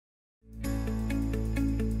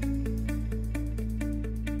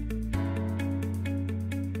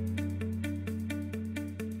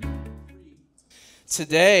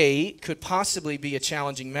Today could possibly be a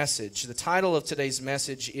challenging message. The title of today's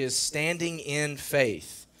message is Standing in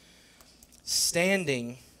Faith.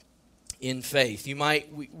 Standing in faith.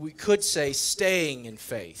 We could say staying in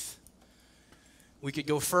faith. We could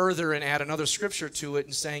go further and add another scripture to it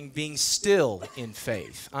and saying being still in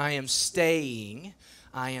faith. I am staying,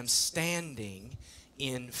 I am standing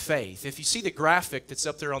in faith. If you see the graphic that's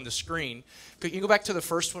up there on the screen, can you go back to the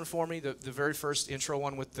first one for me, the very first intro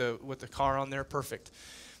one with the car on there? Perfect.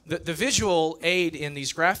 The visual aid in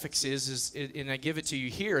these graphics is, and I give it to you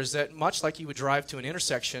here, is that much like you would drive to an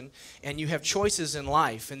intersection and you have choices in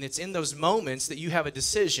life, and it's in those moments that you have a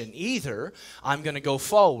decision. Either I'm going to go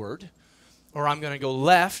forward, or I'm going to go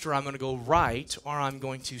left, or I'm going to go right, or I'm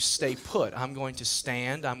going to stay put. I'm going to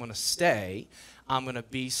stand, I'm going to stay, I'm going to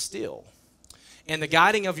be still. And the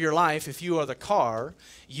guiding of your life, if you are the car,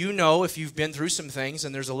 you know if you've been through some things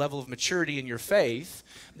and there's a level of maturity in your faith,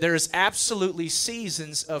 there's absolutely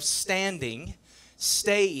seasons of standing,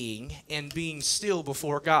 staying, and being still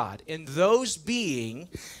before God. And those being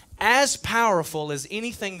as powerful as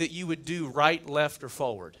anything that you would do right, left, or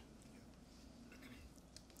forward.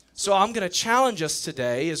 So I'm going to challenge us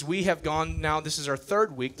today as we have gone now, this is our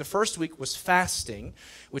third week. The first week was fasting,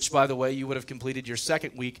 which, by the way, you would have completed your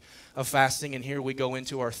second week of fasting. And here we go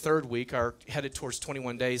into our third week, headed towards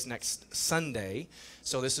 21 days next Sunday.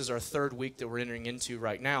 So this is our third week that we're entering into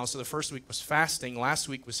right now. So the first week was fasting. Last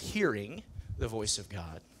week was hearing the voice of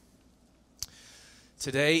God.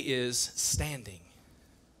 Today is standing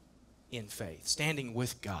in faith, standing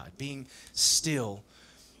with God, being still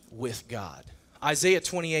with God. Isaiah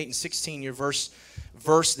 28:16, your verse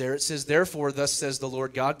there, it says, "Therefore, thus says the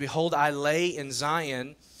Lord God, behold, I lay in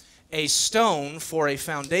Zion a stone for a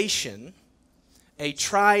foundation, a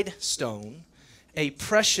tried stone, a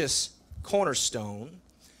precious cornerstone,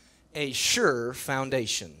 a sure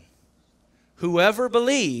foundation. Whoever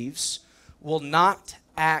believes will not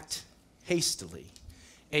act hastily."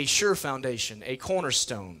 A sure foundation, a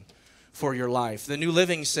cornerstone for your life. The New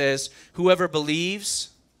Living says, whoever believes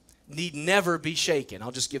need never be shaken.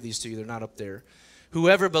 I'll just give these to you. They're not up there.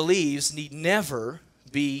 Whoever believes need never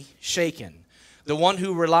be shaken. The one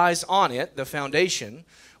who relies on it, the foundation,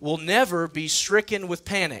 will never be stricken with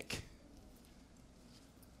panic.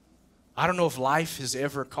 I don't know if life has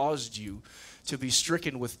ever caused you to be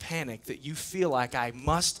stricken with panic, that you feel like I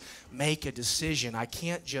must make a decision. I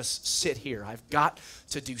can't just sit here. I've got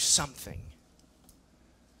to do something.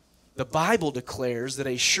 The Bible declares that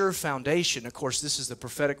a sure foundation, of course, this is the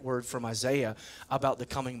prophetic word from Isaiah about the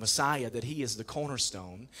coming Messiah, that he is the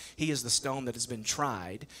cornerstone. He is the stone that has been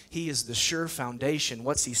tried. He is the sure foundation.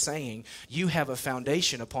 What's he saying? You have a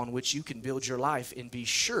foundation upon which you can build your life and be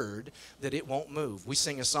assured that it won't move. We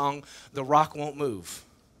sing a song, "The rock won't move."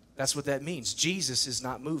 That's what that means. Jesus is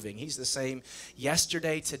not moving. He's the same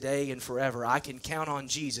yesterday, today, and forever. I can count on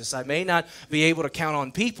Jesus. I may not be able to count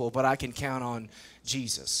on people, but I can count on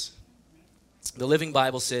Jesus. The Living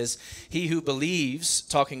Bible says, he who believes,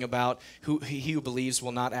 talking about he who believes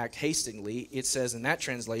will not act hastily. It says in that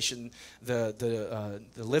translation, the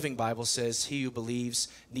Living Bible says, he who believes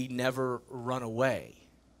need never run away.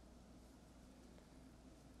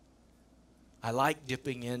 I like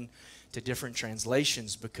dipping in to different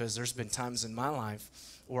translations because there's been times in my life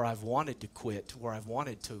where I've wanted to quit, where I've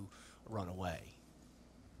wanted to run away.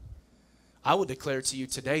 I would declare to you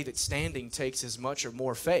today that standing takes as much or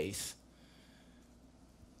more faith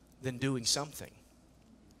than doing something.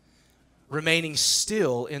 Remaining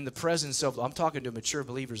still in the presence of, I'm talking to mature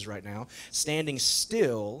believers right now, standing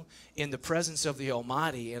still in the presence of the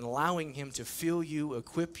Almighty and allowing Him to fill you,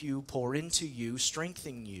 equip you, pour into you,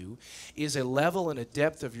 strengthen you, is a level and a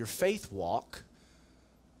depth of your faith walk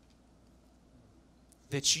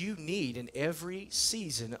that you need in every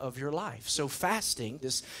season of your life. So fasting,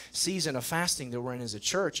 this season of fasting that we're in as a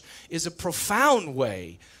church, is a profound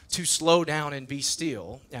way to slow down and be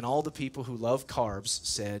still. And all the people who love carbs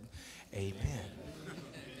said, amen.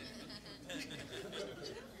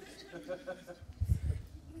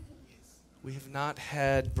 We have not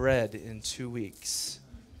had bread in 2 weeks.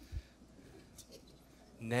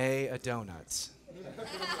 Nay, a donut.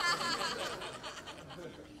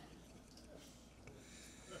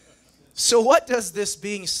 So what does this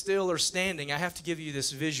being still or standing, I have to give you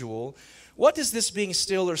this visual. What does this being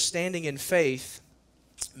still or standing in faith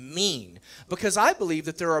mean? Because I believe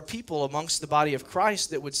that there are people amongst the body of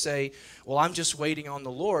Christ that would say, well, I'm just waiting on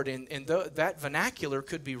the Lord. And that vernacular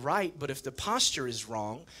could be right, but if the posture is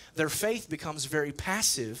wrong, their faith becomes very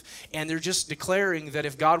passive, and they're just declaring that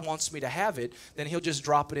if God wants me to have it, then he'll just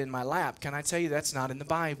drop it in my lap. Can I tell you that's not in the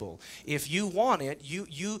Bible? If you want it,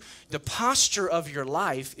 the posture of your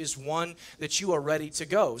life is one that you are ready to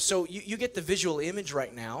go. So you get the visual image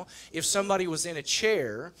right now. If somebody was in a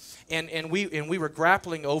chair and we were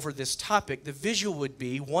grappling over this topic, the visual would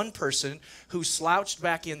be one person who slouched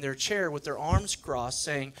back in their chair with their arms crossed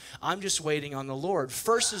saying, I'm just waiting on the Lord,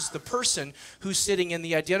 versus the person who's sitting in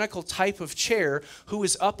the identical type of chair who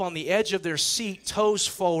is up on the edge of their seat, toes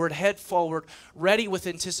forward, head forward, ready with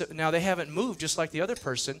anticipation. Now, they haven't moved just like the other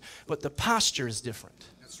person, but the posture is different.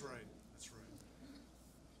 That's right. That's right.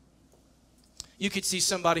 You could see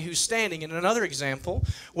somebody who's standing in another example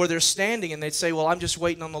where they're standing and they'd say, well, I'm just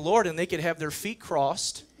waiting on the Lord, and they could have their feet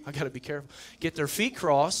crossed. I got to be careful. Get their feet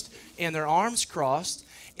crossed and their arms crossed,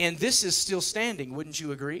 and this is still standing. Wouldn't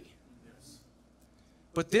you agree? Yes.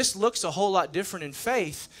 But this looks a whole lot different in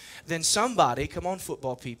faith than somebody, come on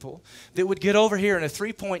football people, that would get over here in a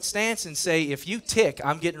three-point stance and say, if you tick,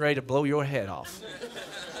 I'm getting ready to blow your head off.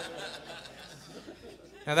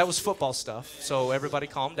 Now, that was football stuff, so everybody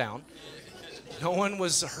calm down. No one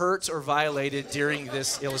was hurt or violated during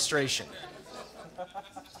this illustration.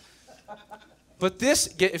 But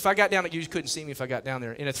this, if I got down, you couldn't see me if I got down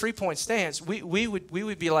there. In a three-point stance, we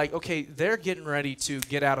would be like, okay, they're getting ready to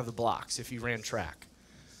get out of the blocks if you ran track.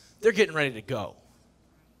 They're getting ready to go.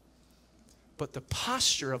 But the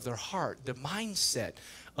posture of their heart, the mindset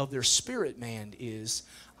of their spirit man is,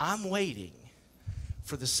 I'm waiting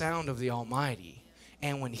for the sound of the Almighty.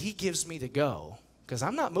 And when he gives me the go, because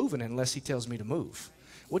I'm not moving unless he tells me to move.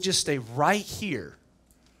 We'll just stay right here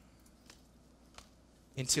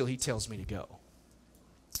until he tells me to go.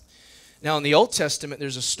 Now, in the Old Testament,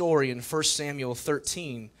 there's a story in 1 Samuel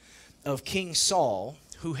 13 of King Saul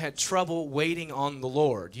who had trouble waiting on the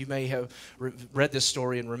Lord. You may have read this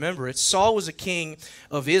story and remember it. Saul was a king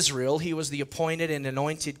of Israel. He was the appointed and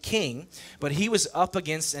anointed king, but he was up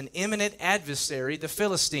against an imminent adversary, the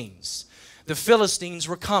Philistines. The Philistines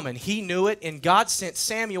were coming. He knew it, and God sent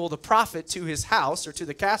Samuel the prophet to his house or to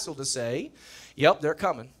the castle to say, yep, they're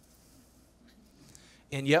coming.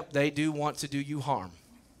 And yep, they do want to do you harm.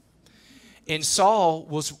 And Saul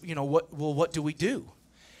was, what do we do?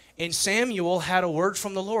 And Samuel had a word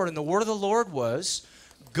from the Lord, and the word of the Lord was,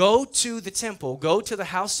 go to the temple, go to the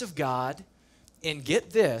house of God, and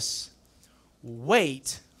get this,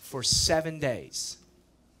 wait for 7 days.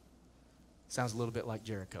 Sounds a little bit like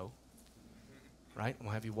Jericho, right?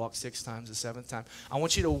 We'll have you walk 6 times, the 7th time. I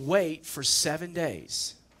want you to wait for 7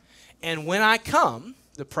 days. And when I come,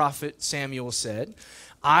 the prophet Samuel said,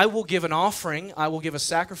 I will give an offering, I will give a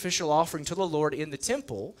sacrificial offering to the Lord in the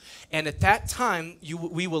temple, and at that time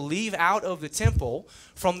we will leave out of the temple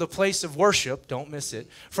from the place of worship, don't miss it,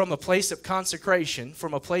 from a place of consecration,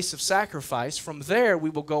 from a place of sacrifice. From there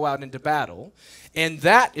we will go out into battle, and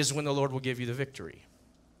that is when the Lord will give you the victory.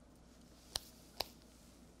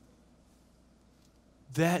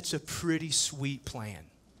 That's a pretty sweet plan.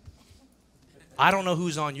 I don't know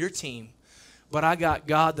who's on your team, but I got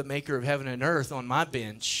God, the maker of heaven and earth, on my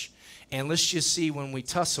bench, and let's just see when we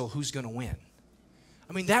tussle who's going to win.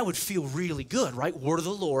 I mean, that would feel really good, right? Word of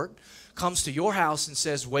the Lord comes to your house and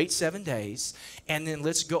says, wait 7 days, and then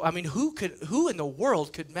let's go. I mean, who in the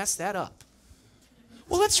world could mess that up?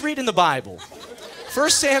 Well, let's read in the Bible. 1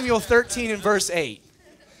 Samuel 13 and verse 8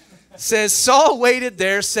 says, Saul waited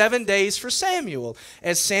there 7 days for Samuel,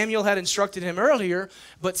 as Samuel had instructed him earlier,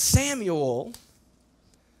 but Samuel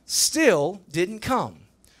still didn't come.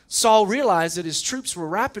 Saul realized that his troops were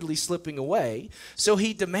rapidly slipping away, so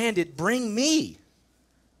he demanded, bring me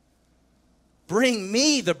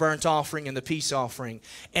the burnt offering and the peace offering.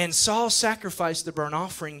 And Saul sacrificed the burnt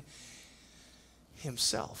offering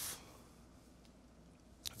himself.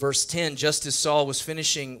 Verse 10, just as Saul was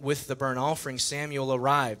finishing with the burnt offering, Samuel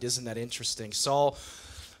arrived. Isn't that interesting? Saul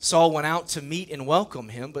went out to meet and welcome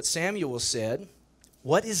him, but Samuel said,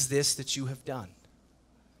 what is this that you have done?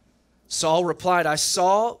 Saul replied, I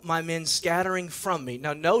saw my men scattering from me.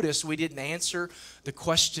 Now notice we didn't answer the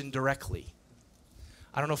question directly.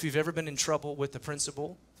 I don't know if you've ever been in trouble with the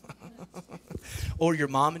principal or your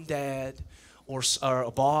mom and dad or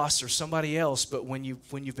a boss or somebody else, but when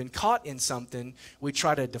you've been caught in something, we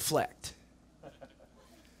try to deflect.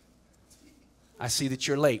 I see that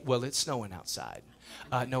you're late. Well, it's snowing outside.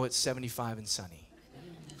 No, it's 75 and sunny.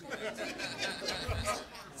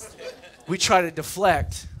 We try to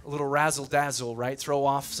deflect, a little razzle-dazzle, right? Throw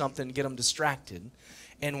off something, get them distracted.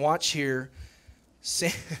 And watch here,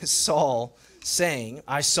 Saul, saying,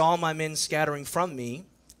 I saw my men scattering from me,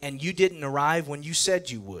 and you didn't arrive when you said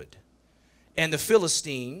you would. And the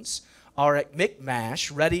Philistines are at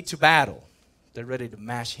Michmash, ready to battle. They're ready to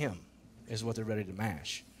mash him, is what they're ready to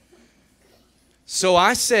mash. So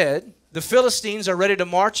I said, the Philistines are ready to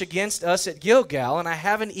march against us at Gilgal, and I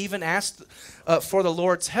haven't even asked for the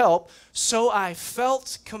Lord's help, so I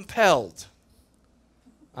felt compelled.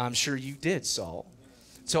 I'm sure you did, Saul,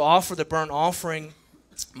 to offer the burnt offering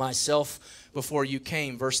myself before you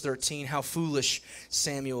came. Verse 13, how foolish,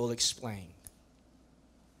 Samuel explained.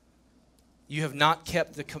 You have not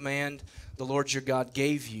kept the command the Lord your God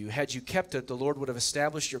gave you. Had you kept it, the Lord would have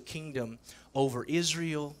established your kingdom over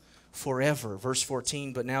Israel forever. Verse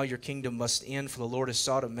 14, but now your kingdom must end, for the Lord has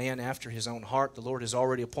sought a man after his own heart. The Lord has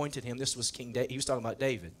already appointed him. This was King David. He was talking about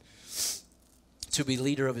David, to be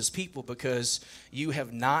leader of his people, because you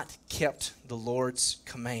have not kept the Lord's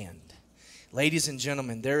command. Ladies and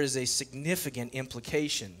gentlemen, there is a significant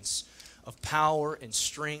implications of power and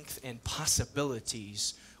strength and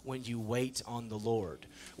possibilities when you wait on the Lord.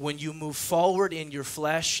 When you move forward in your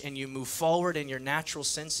flesh and you move forward in your natural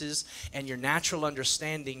senses and your natural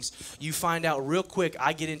understandings, you find out real quick,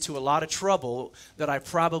 I get into a lot of trouble that I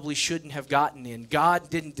probably shouldn't have gotten in. God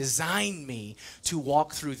didn't design me to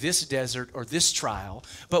walk through this desert or this trial,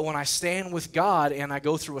 but when I stand with God and I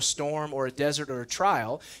go through a storm or a desert or a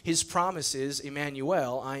trial, His promise is,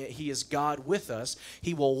 Emmanuel, He is God with us.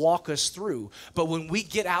 He will walk us through. But when we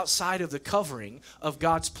get outside of the covering of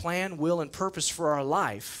God's plan, will, and purpose for our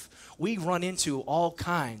life, we run into all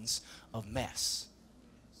kinds of mess.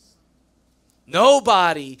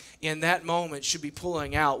 Nobody in that moment should be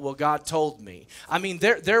pulling out, well, God told me. I mean,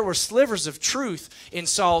 there were slivers of truth in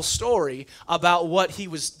Saul's story about what he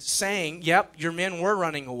was saying. Yep, your men were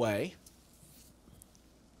running away.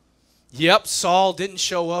 Yep, Saul didn't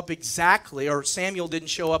show up exactly, or Samuel didn't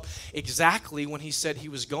show up exactly when he said he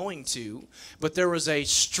was going to, but there was a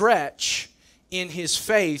stretch in his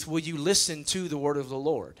faith. Will you listen to the word of the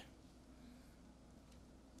Lord?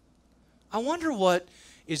 I wonder what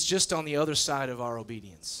is just on the other side of our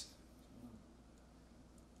obedience.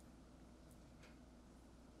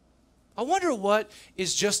 I wonder what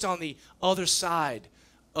is just on the other side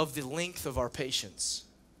of the length of our patience.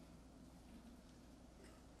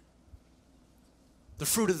 The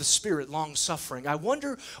fruit of the Spirit, long-suffering. I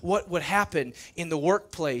wonder what would happen in the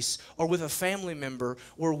workplace or with a family member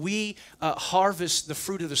where we harvest the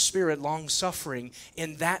fruit of the Spirit, long-suffering,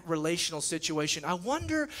 in that relational situation. I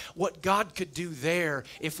wonder what God could do there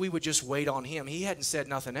if we would just wait on Him. He hadn't said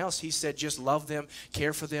nothing else. He said just love them,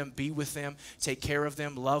 care for them, be with them, take care of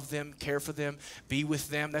them, love them, care for them, be with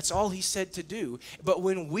them. That's all He said to do. But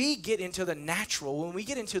when we get into the natural, when we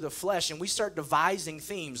get into the flesh and we start devising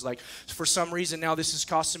themes like, for some reason now this is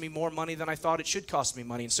costing me more money than I thought it should cost me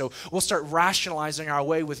money. And so we'll start rationalizing our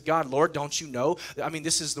way with God. Lord, don't you know? I mean,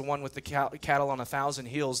 this is the one with the cattle on 1,000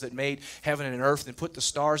 hills that made heaven and earth and put the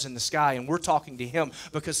stars in the sky. And we're talking to Him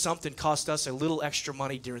because something cost us a little extra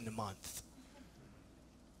money during the month.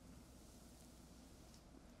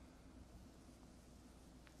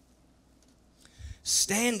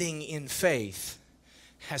 Standing in faith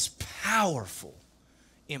has powerful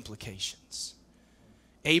implications.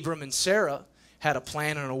 Abram and Sarah had a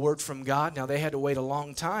plan and a word from God. Now, they had to wait a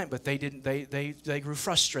long time, but they didn't. They grew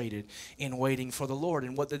frustrated in waiting for the Lord.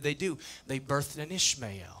 And what did they do? They birthed an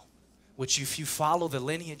Ishmael, which if you follow the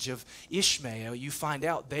lineage of Ishmael, you find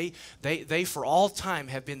out they for all time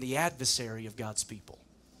have been the adversary of God's people.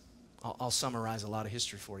 I'll summarize a lot of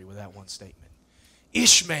history for you with that one statement.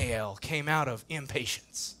 Ishmael came out of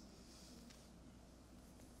impatience.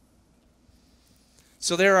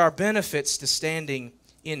 So there are benefits to standing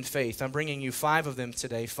in faith. I'm bringing you 5 of them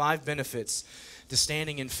today, 5 benefits to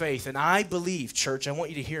standing in faith. And I believe, church, I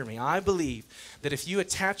want you to hear me. I believe that if you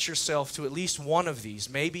attach yourself to at least one of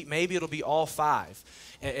these, maybe it'll be all 5,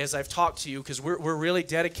 as I've talked to you, because we're really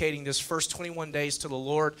dedicating this first 21 days to the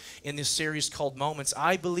Lord in this series called Moments.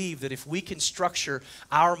 I believe that if we can structure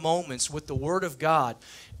our moments with the Word of God,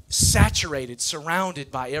 saturated,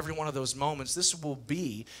 surrounded by every one of those moments, this will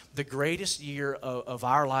be the greatest year of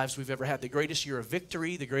our lives we've ever had, the greatest year of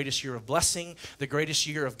victory, the greatest year of blessing, the greatest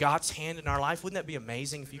year of God's hand in our life. Wouldn't that be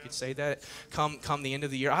amazing if you could say that come the end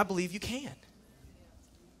of the year? I believe you can.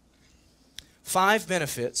 5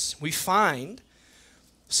 benefits. We find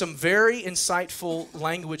some very insightful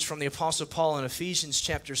language from the Apostle Paul in Ephesians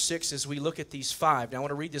chapter 6 as we look at these 5. Now, I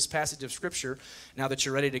want to read this passage of Scripture now that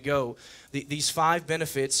you're ready to go. These 5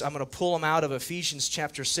 benefits, I'm going to pull them out of Ephesians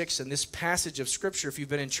chapter 6. And this passage of Scripture, if you've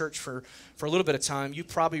been in church for a little bit of time, you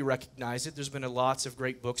probably recognize it. There's been lots of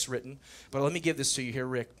great books written. But let me give this to you here,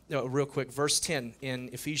 Rick, real quick. Verse 10 in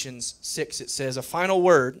Ephesians 6, it says, a final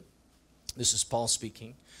word. This is Paul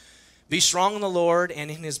speaking. Be strong in the Lord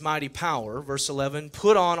and in His mighty power. Verse 11,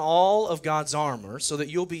 put on all of God's armor so that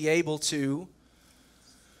you'll be able to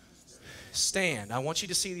stand. I want you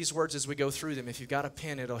to see these words as we go through them. If you've got a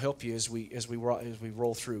pen, it'll help you as we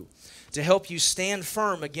roll through. To help you stand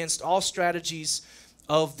firm against all strategies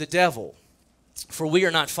of the devil. For we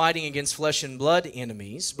are not fighting against flesh and blood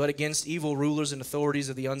enemies, but against evil rulers and authorities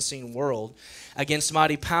of the unseen world, against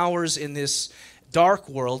mighty powers in this dark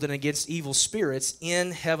world, and against evil spirits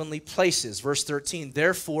in heavenly places. Verse 13,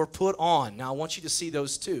 therefore put on. Now I want you to see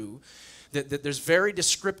those two, that there's very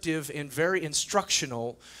descriptive and very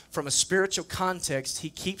instructional from a spiritual context. He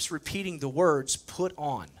keeps repeating the words, put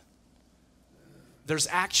on. There's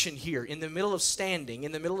action here. In the middle of standing,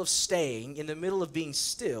 in the middle of staying, in the middle of being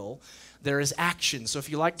still, there is action. So if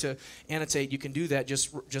you like to annotate, you can do that.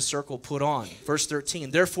 Just circle put on. Verse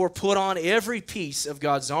 13, therefore put on every piece of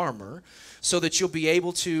God's armor so that you'll be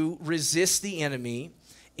able to resist the enemy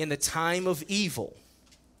in the time of evil.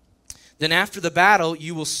 Then after the battle,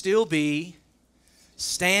 you will still be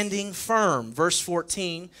standing firm. Verse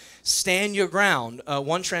 14, stand your ground.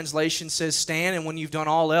 One translation says stand, and when you've done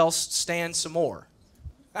all else, stand some more.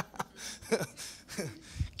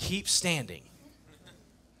 Keep standing.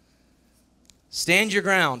 Stand your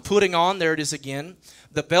ground. Putting on, there it is again,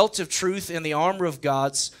 the belt of truth and the armor of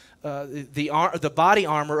God's, the body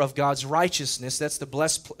armor of God's righteousness. That's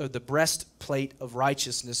the breastplate of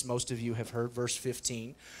righteousness. Most of you have heard. Verse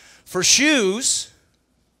 15. For shoes,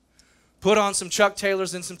 put on some Chuck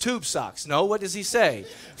Taylors and some tube socks. No, what does he say?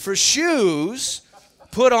 For shoes,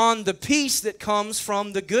 put on the peace that comes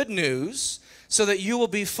from the good news so that you will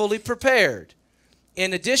be fully prepared.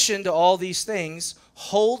 In addition to all these things,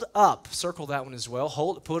 hold up, circle that one as well,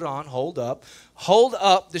 hold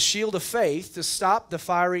up the shield of faith to stop the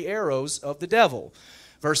fiery arrows of the devil.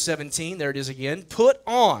 Verse 17, there it is again, put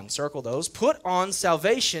on, circle those, put on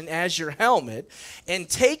salvation as your helmet and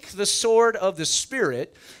take the sword of the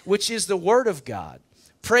Spirit, which is the word of God.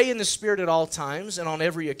 Pray in the Spirit at all times and on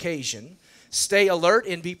every occasion. Stay alert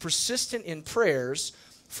and be persistent in prayers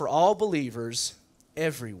for all believers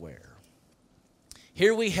everywhere.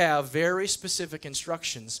 Here we have very specific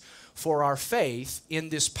instructions for our faith in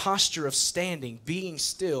this posture of standing, being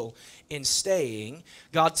still, and staying.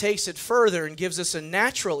 God takes it further and gives us a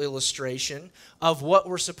natural illustration of what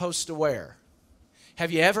we're supposed to wear.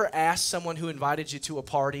 Have you ever asked someone who invited you to a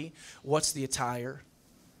party, what's the attire?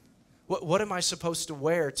 What am I supposed to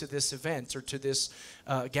wear to this event or to this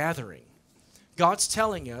gathering? God's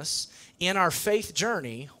telling us in our faith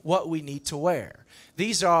journey what we need to wear.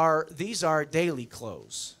 These are daily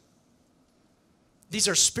clothes. These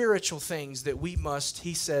are spiritual things that we must,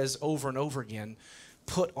 he says over and over again,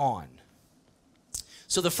 put on.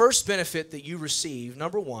 So the first benefit that you receive,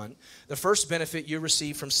 number one, the first benefit you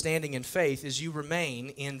receive from standing in faith is you remain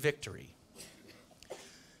in victory.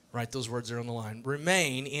 Write those words there on the line.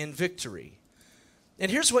 Remain in victory. And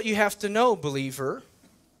here's what you have to know, believer,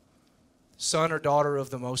 son or daughter of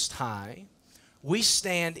the Most High. We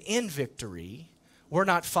stand in victory. We're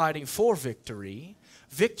not fighting for victory.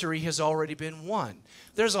 Victory has already been won.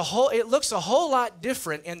 It looks a whole lot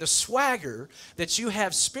different, and the swagger that you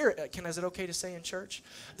have is it okay to say in church?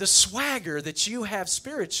 The swagger that you have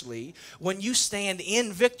spiritually when you stand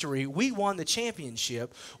in victory, we won the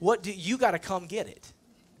championship. You got to come get it.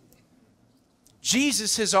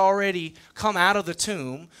 Jesus has already come out of the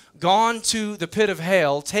tomb, gone to the pit of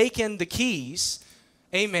hell, taken the keys.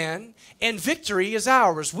 Amen. And victory is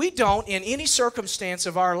ours. We don't, in any circumstance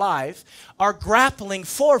of our life, are grappling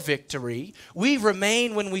for victory. We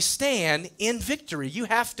remain when we stand in victory. You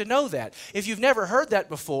have to know that. If you've never heard that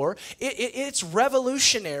before, it's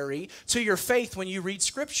revolutionary to your faith when you read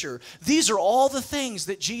Scripture. These are all the things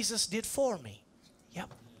that Jesus did for me. Yep.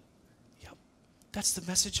 That's the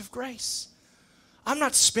message of grace. I'm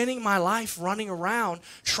not spending my life running around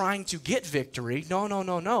trying to get victory.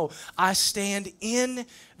 No. I stand in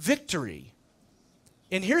victory.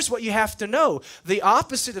 And here's what you have to know. The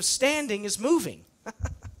opposite of standing is moving.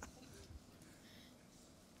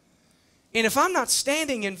 And if I'm not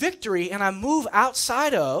standing in victory and I move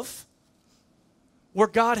outside of where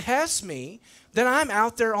God has me, then I'm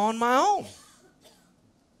out there on my own.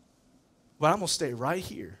 But I'm going to stay right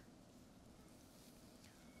here.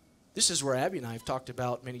 This is where Abby and I have talked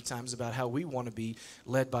about many times about how we want to be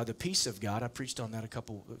led by the peace of God. I preached on that a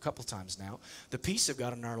couple times now. The peace of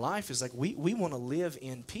God in our life is like we want to live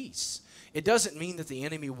in peace. It doesn't mean that the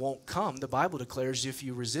enemy won't come. The Bible declares if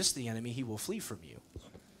you resist the enemy, he will flee from you.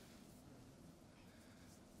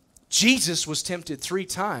 Jesus was tempted 3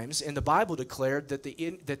 times, and the Bible declared that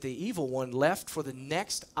the evil one left for the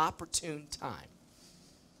next opportune time.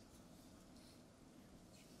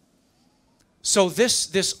 So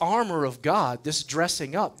this armor of God, this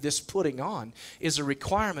dressing up, this putting on, is a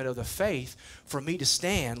requirement of the faith for me to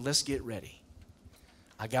stand. Let's get ready.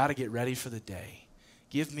 I got to get ready for the day.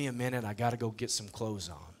 Give me a minute. I got to go get some clothes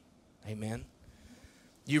on. Amen.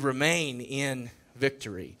 You remain in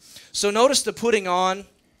victory. So notice the putting on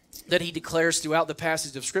that he declares throughout the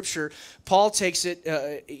passage of Scripture. Paul takes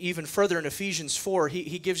it even further in Ephesians 4.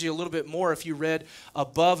 He gives you a little bit more if you read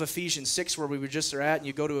above Ephesians 6 where we were just at, and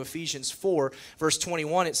you go to Ephesians 4, verse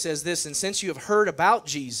 21, it says this, and since you have heard about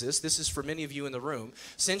Jesus, this is for many of you in the room,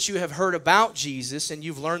 since you have heard about Jesus and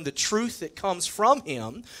you've learned the truth that comes from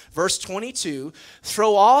him, verse 22,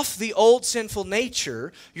 throw off the old sinful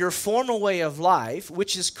nature, your former way of life,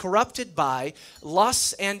 which is corrupted by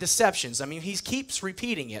lusts and deceptions. I mean, he keeps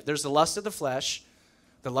repeating it. There's the lust of the flesh,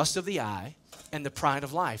 the lust of the eye, and the pride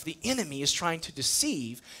of life. The enemy is trying to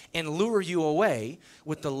deceive and lure you away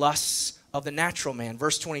with the lusts of the natural man.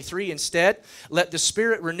 Verse 23, instead, let the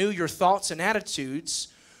Spirit renew your thoughts and attitudes.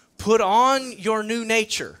 Put on your new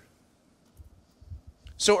nature.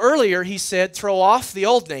 So earlier he said, throw off the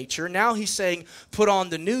old nature. Now he's saying, put on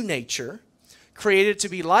the new nature. Created to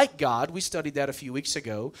be like God. We studied that a few weeks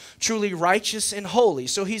ago. Truly righteous and holy.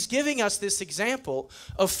 So he's giving us this example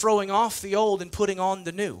of throwing off the old and putting on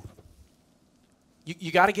the new.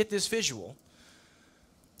 You got to get this visual.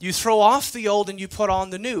 You throw off the old and you put on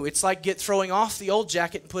the new. It's like throwing off the old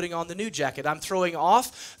jacket and putting on the new jacket. I'm throwing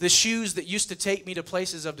off the shoes that used to take me to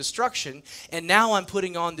places of destruction, and now I'm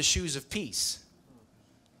putting on the shoes of peace.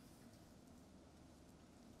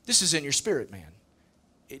 This is in your spirit, man.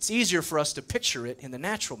 It's easier for us to picture it in the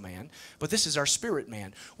natural man, but this is our spirit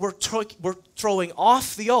man. We're throwing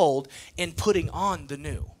off the old and putting on the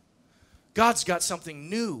new. God's got something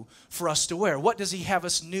new for us to wear. What does he have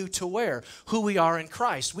us new to wear? Who we are in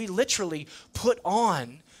Christ. We literally put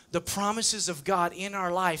on the promises of God in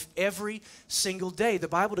our life every single day. The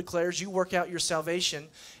Bible declares you work out your salvation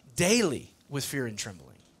daily with fear and trembling.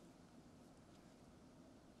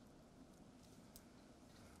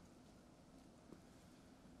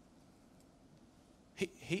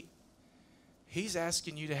 He's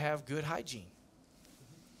asking you to have good hygiene.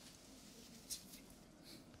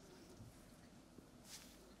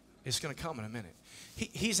 It's going to come in a minute.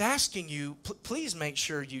 He's asking you, please make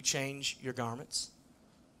sure you change your garments.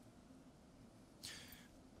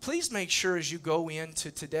 Please make sure as you go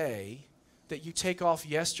into today that you take off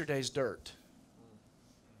yesterday's dirt.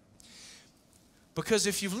 Because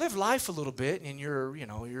if you've lived life a little bit and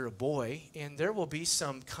you're a boy, and there will be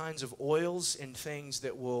some kinds of oils and things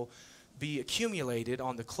that will be accumulated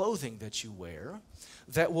on the clothing that you wear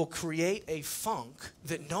that will create a funk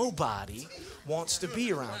that nobody wants to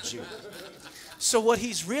be around you. So what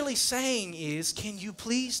he's really saying is, can you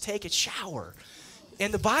please take a shower?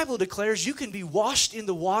 And the Bible declares you can be washed in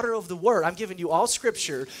the water of the Word. I'm giving you all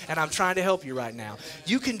Scripture, and I'm trying to help you right now.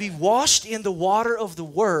 You can be washed in the water of the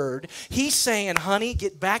Word. He's saying, honey,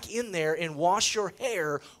 get back in there and wash your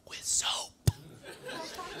hair with soap.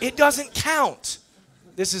 It doesn't count.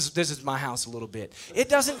 This is my house a little bit. It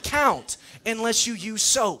doesn't count unless you use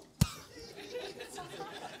soap.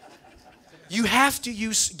 You have to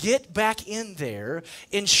get back in there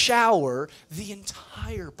and shower the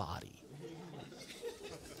entire body.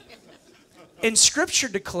 And Scripture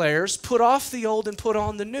declares, put off the old and put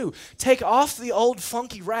on the new. Take off the old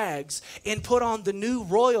funky rags and put on the new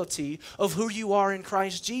royalty of who you are in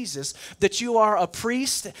Christ Jesus. That you are a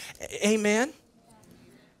priest, amen?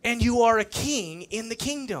 And you are a king in the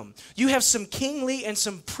kingdom. You have some kingly and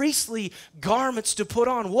some priestly garments to put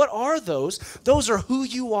on. What are those? Those are who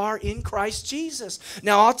you are in Christ Jesus.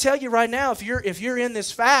 Now, I'll tell you right now, if you're in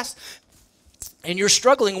this fast and you're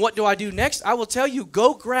struggling, what do I do next? I will tell you,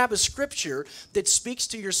 go grab a scripture that speaks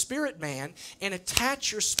to your spirit, man, and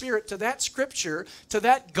attach your spirit to that scripture, to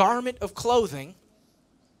that garment of clothing,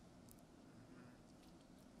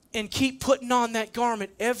 and keep putting on that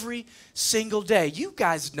garment every single day. You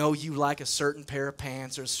guys know you like a certain pair of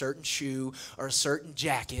pants or a certain shoe or a certain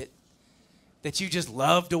jacket that you just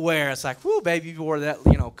love to wear. It's like, whoo, baby, you wore that,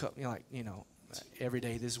 every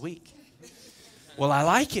day this week. Well, I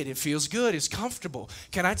like it. It feels good. It's comfortable.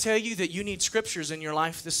 Can I tell you that you need scriptures in your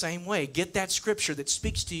life the same way? Get that scripture that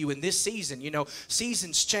speaks to you in this season. You know,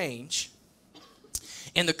 seasons change.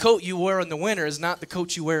 And the coat you wear in the winter is not the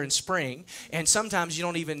coat you wear in spring. And sometimes you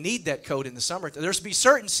don't even need that coat in the summer. There's be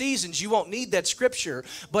certain seasons you won't need that scripture.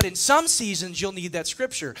 But in some seasons you'll need that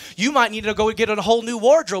scripture. You might need to go get a whole new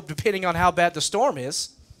wardrobe depending on how bad the storm is.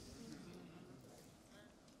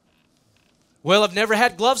 Well, I've never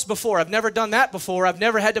had gloves before. I've never done that before. I've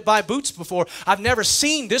never had to buy boots before. I've never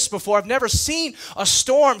seen this before. I've never seen a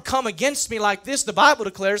storm come against me like this. The Bible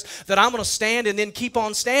declares that I'm going to stand and then keep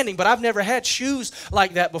on standing, but I've never had shoes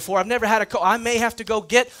like that before. I've never had a coat. I may have to go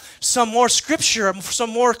get some more scripture,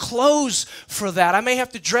 some more clothes for that. I may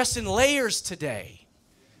have to dress in layers today.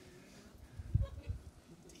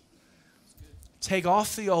 Take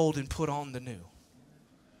off the old and put on the new.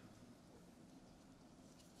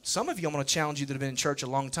 Some of you, I'm going to challenge you that have been in church a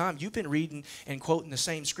long time. You've been reading and quoting the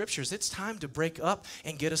same scriptures. It's time to break up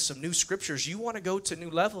and get us some new scriptures. You want to go to new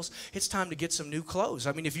levels, it's time to get some new clothes.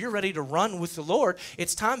 I mean, if you're ready to run with the Lord,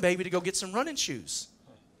 it's time, baby, to go get some running shoes.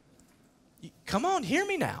 Come on, hear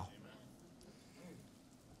me now.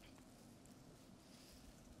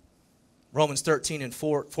 Romans 13 and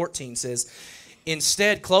 14 says,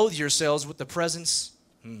 instead, clothe yourselves with the presence,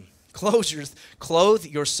 clothe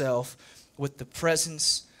yourself with the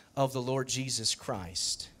presence of the Lord Jesus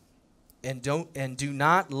Christ. And do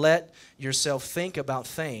not let yourself think about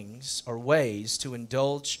things or ways to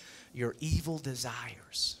indulge your evil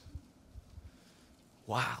desires.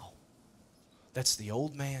 Wow. That's the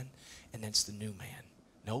old man and that's the new man.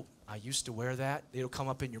 Nope. I used to wear that. It'll come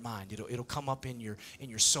up in your mind. It'll come up in your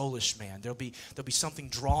soulish man. There'll be something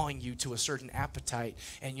drawing you to a certain appetite,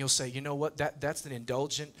 and you'll say, you know what? That's an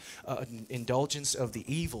indulgence of the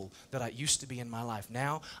evil that I used to be in my life.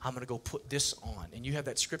 Now I'm going to go put this on, and you have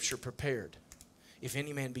that scripture prepared. If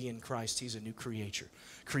any man be in Christ, he's a new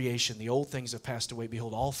creation. The old things have passed away.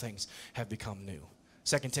 Behold, all things have become new.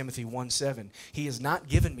 2 Timothy 1:7, he has not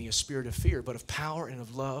given me a spirit of fear, but of power and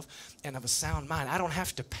of love and of a sound mind. I don't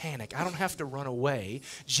have to panic. I don't have to run away.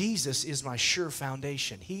 Jesus is my sure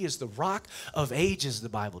foundation. He is the rock of ages, the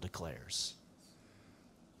Bible declares.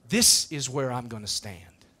 This is where I'm going to stand.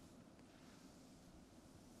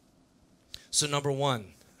 So number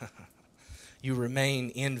one, you remain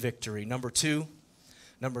in victory. Number two,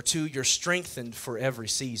 you're strengthened for every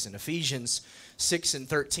season. Ephesians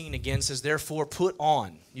 6:13 again says, therefore put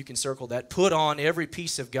on, you can circle that, put on every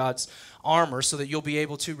piece of God's armor so that you'll be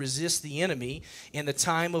able to resist the enemy in the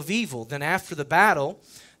time of evil. Then after the battle,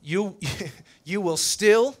 you will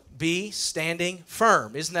still be standing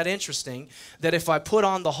firm. Isn't that interesting? That if I put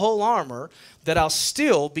on the whole armor, that I'll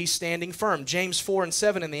still be standing firm. James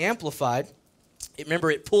 4:7 in the Amplified,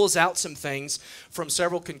 remember, it pulls out some things from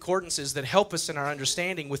several concordances that help us in our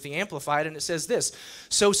understanding with the Amplified, and it says this,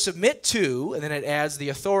 so submit to, and then it adds the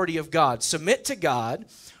authority of God. Submit to God,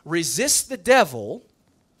 resist the devil,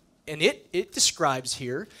 and it describes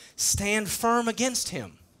here, stand firm against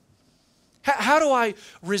him. How do I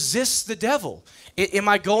resist the devil? Am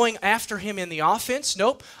I going after him in the offense?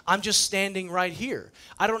 Nope, I'm just standing right here.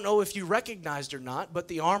 I don't know if you recognized or not, but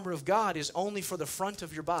the armor of God is only for the front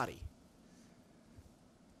of your body.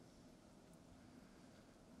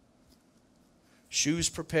 Shoes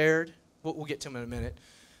prepared. We'll get to them in a minute.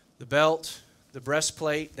 The belt, the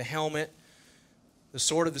breastplate, the helmet, the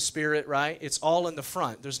sword of the Spirit, right? It's all in the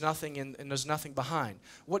front. There's nothing in, and there's nothing behind.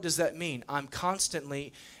 What does that mean? I'm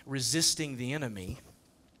constantly resisting the enemy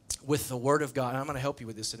with the Word of God. And I'm going to help you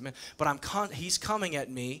with this in a minute. But he's coming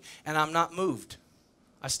at me, and I'm not moved.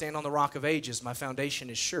 I stand on the rock of ages. My foundation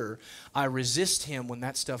is sure. I resist him when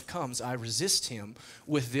that stuff comes. I resist him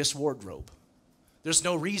with this wardrobe. There's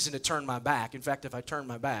no reason to turn my back. In fact, if I turn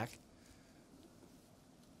my back,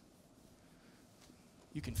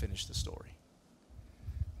 you can finish the story.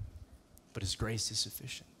 But his grace is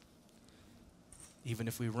sufficient. Even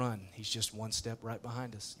if we run, he's just one step right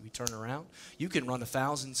behind us. We turn around. You can run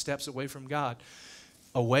 1,000 steps away from God.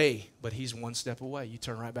 Away, but he's one step away. You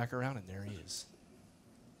turn right back around and there he is.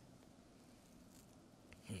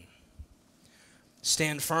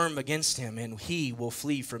 Stand firm against him, and he will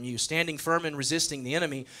flee from you. Standing firm and resisting the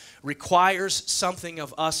enemy requires something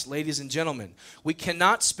of us, ladies and gentlemen. We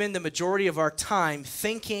cannot spend the majority of our time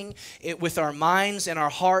thinking with our minds and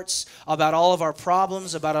our hearts about all of our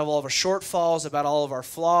problems, about all of our shortfalls, about all of our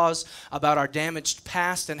flaws, about our damaged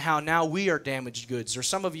past, and how now we are damaged goods. Or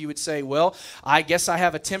some of you would say, well, I guess I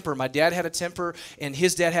have a temper. My dad had a temper, and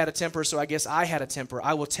his dad had a temper, so I guess I had a temper.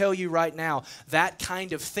 I will tell you right now, that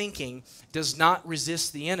kind of thinking does not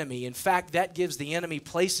resist the enemy. In fact, that gives the enemy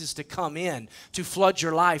places to come in, to flood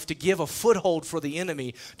your life, to give a foothold for the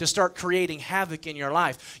enemy, to start creating havoc in your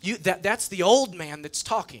life. That's the old man that's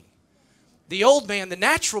talking. The old man, the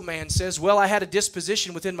natural man says, well, I had a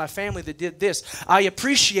disposition within my family that did this. I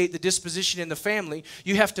appreciate the disposition in the family.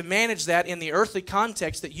 You have to manage that in the earthly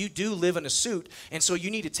context that you do live in a suit, and so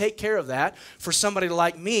you need to take care of that. For somebody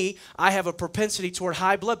like me, I have a propensity toward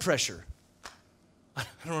high blood pressure. I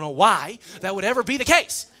don't know why that would ever be the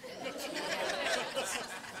case.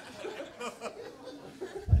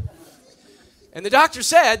 And the doctor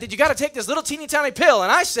said that you got to take this little teeny tiny pill.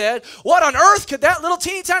 And I said, what on earth could that little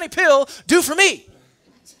teeny tiny pill do for me?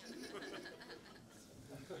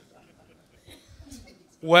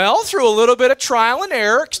 Well, through a little bit of trial and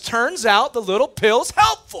error, it turns out the little pill's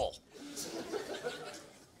helpful.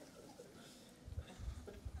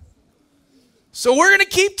 So we're going to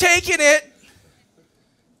keep taking it.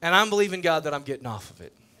 And I'm believing God that I'm getting off of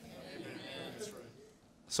it.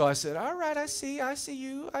 So I said, all right, I see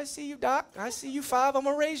you, Doc. I see you 5, I'm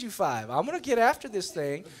going to raise you 5. I'm going to get after this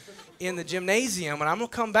thing in the gymnasium, and I'm going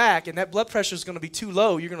to come back, and that blood pressure is going to be too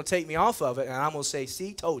low. You're going to take me off of it, and I'm going to say,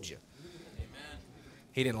 see, told you. Amen.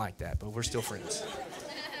 He didn't like that, but we're still friends.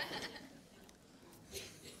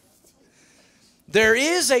 There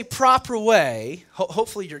is a proper way.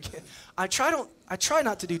 Hopefully you're getting, I try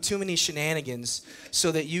not to do too many shenanigans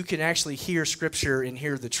so that you can actually hear Scripture and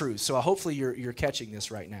hear the truth. So hopefully you're catching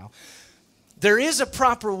this right now. There is a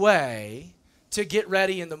proper way to get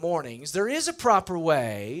ready in the mornings. There is a proper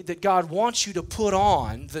way that God wants you to put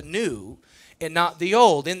on the new and not the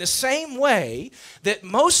old. In the same way that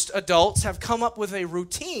most adults have come up with a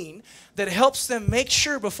routine that helps them make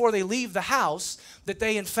sure before they leave the house that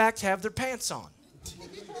they in fact have their pants on.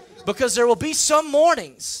 Because there will be some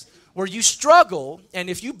mornings where you struggle,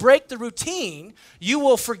 and if you break the routine, you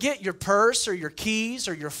will forget your purse or your keys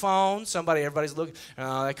or your phone. Everybody's looking,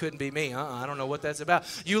 oh, that couldn't be me. I don't know what that's about.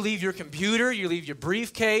 You leave your computer, you leave your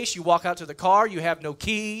briefcase, you walk out to the car, you have no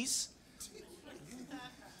keys.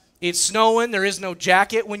 It's snowing, there is no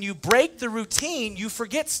jacket. When you break the routine, you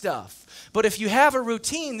forget stuff. But if you have a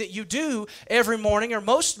routine that you do every morning or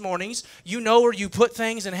most mornings, you know where you put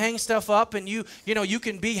things and hang stuff up, and you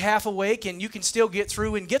can be half awake and you can still get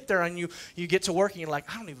through and get there, and you get to work and you're like,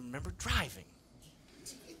 I don't even remember driving.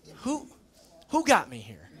 Who got me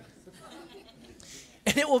here?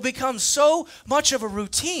 And it will become so much of a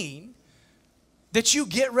routine that you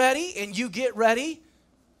get ready and you get ready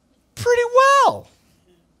pretty well.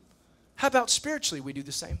 How about spiritually we do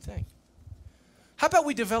the same thing? How about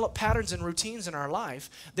we develop patterns and routines in our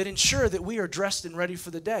life that ensure that we are dressed and ready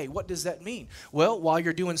for the day? What does that mean? Well, while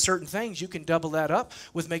you're doing certain things, you can double that up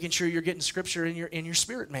with making sure you're getting Scripture in your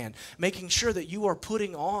spirit, man. Making sure that you are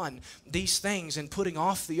putting on these things and putting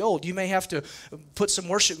off the old. You may have to put some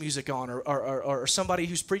worship music on, or somebody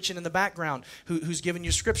who's preaching in the background who's giving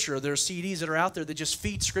you Scripture. Or there are CDs that are out there that just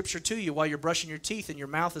feed Scripture to you while you're brushing your teeth and your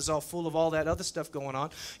mouth is all full of all that other stuff going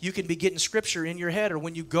on. You can be getting Scripture in your head, or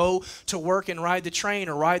when you go to work and ride the train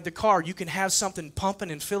or ride the car, you can have something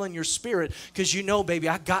pumping and filling your spirit, because you know, baby,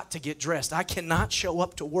 I got to get dressed. I cannot show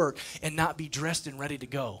up to work and not be dressed and ready to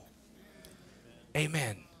go.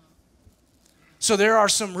 Amen. So there are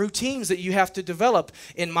some routines that you have to develop.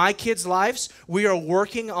 In my kids' lives, we are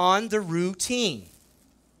working on the routine.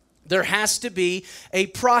 There has to be a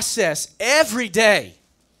process every day.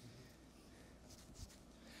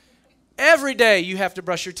 Every day you have to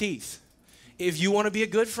brush your teeth. If you want to be a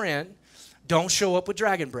good friend, don't show up with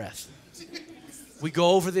dragon breath. We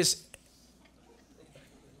go over this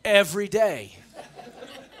every day.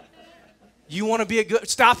 You want to be a good,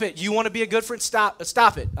 stop it. You want to be a good friend? Stop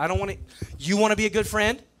it. I don't want to. You want to be a good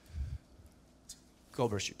friend? Go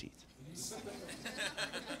brush your teeth.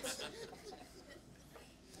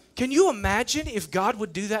 Can you imagine if God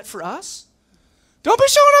would do that for us? Don't be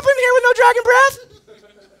showing up in here with no dragon breath.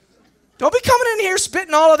 Don't be coming in here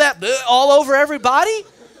spitting all of that all over everybody.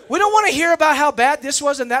 We don't want to hear about how bad this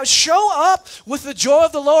was and that. Show up with the joy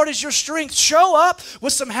of the Lord as your strength. Show up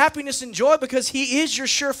with some happiness and joy, because He is your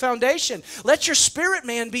sure foundation. Let your spirit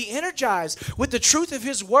man be energized with the truth of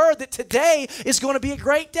His word that today is going to be a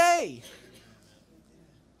great day.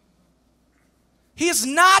 He has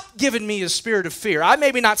not given me a spirit of fear. I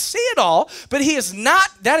maybe not see it all, but He is not,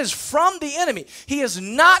 that is from the enemy. He has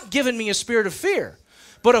not given me a spirit of fear,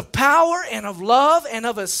 but of power and of love and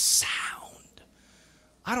of a sound.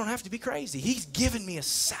 I don't have to be crazy. He's given me a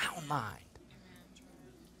sound mind.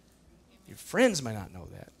 Your friends may not know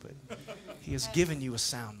that, but He has given you a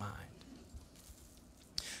sound mind.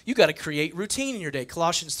 You got to create routine in your day.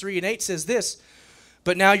 Colossians 3:8 says this,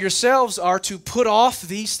 But now yourselves are to put off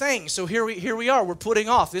these things. So here we are. We're putting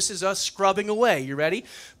off. This is us scrubbing away. You ready?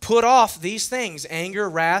 Put off these things: anger,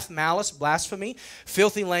 wrath, malice, blasphemy,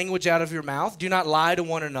 filthy language out of your mouth. Do not lie to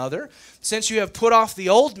one another, since you have put off the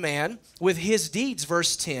old man with his deeds,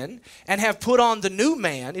 verse 10, and have put on the new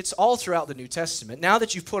man. It's all throughout the New Testament. Now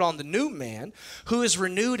that you've put on the new man, who is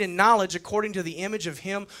renewed in knowledge according to the image of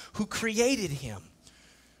him who created him.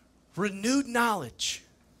 Renewed knowledge.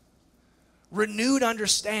 Renewed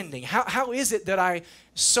understanding. How is it that I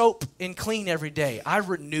soap and clean every day? I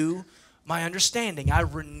renew my understanding. I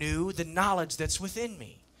renew the knowledge that's within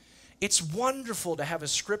me. It's wonderful to have a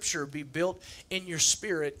scripture be built in your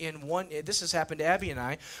spirit in one. This has happened to Abby and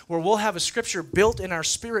I, where we'll have a scripture built in our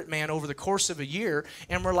spirit, man, over the course of a year,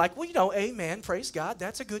 and we're like, well, you know, amen, praise God,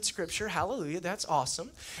 that's a good scripture, hallelujah, that's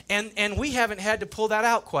awesome. And we haven't had to pull that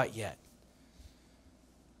out quite yet.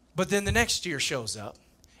 But then the next year shows up,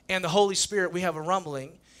 and the Holy Spirit, we have a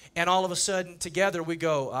rumbling, and all of a sudden together we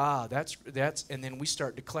go, that's, and then we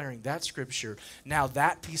start declaring that scripture. Now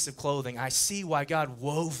that piece of clothing, I see why God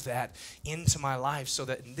wove that into my life so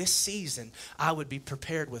that in this season I would be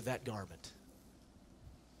prepared with that garment.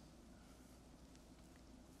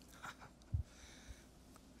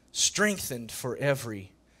 Strengthened for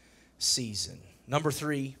every season. Number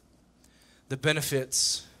 3, the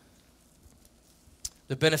benefits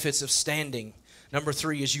of standing. Number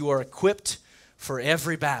 3 is you are equipped for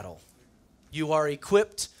every battle. You are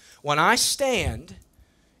equipped. When I stand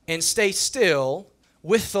and stay still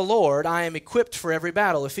with the Lord, I am equipped for every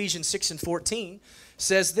battle. Ephesians 6:14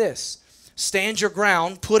 says this: stand your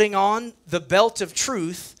ground, putting on the belt of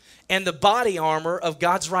truth and the body armor of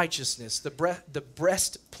God's righteousness, the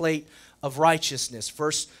breastplate of righteousness.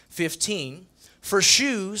 Verse 15, for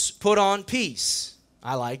shoes, put on peace.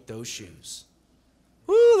 I like those shoes.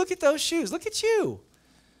 Woo, look at those shoes. Look at you.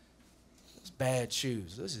 Those bad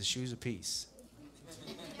shoes. Those are the shoes of peace.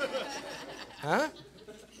 Huh?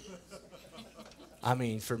 I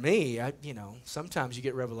mean, for me, sometimes you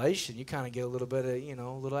get revelation, you kind of get a little bit of, a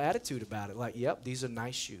little attitude about it. Like, yep, these are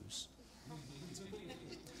nice shoes.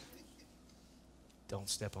 Don't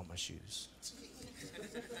step on my shoes.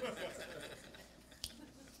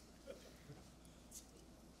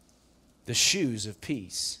 The shoes of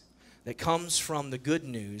peace that comes from the good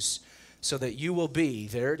news, so that you will be,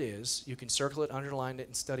 there it is, you can circle it, underline it,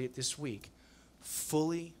 and study it this week,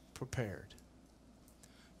 fully prepared.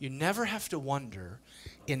 You never have to wonder,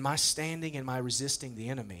 in my standing and my resisting the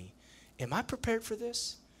enemy, am I prepared for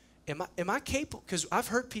this? Am I capable? Because I've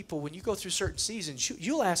heard people, when you go through certain seasons,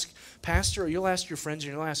 you'll ask pastor, or you'll ask your friends,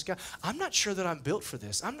 or you'll ask God, I'm not sure that I'm built for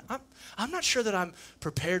this. I'm not sure that I'm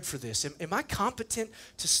prepared for this. Am I competent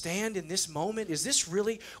to stand in this moment? Is this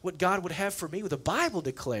really what God would have for me? Well, the Bible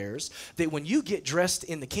declares that when you get dressed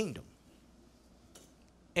in the kingdom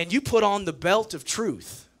and you put on the belt of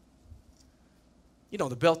truth,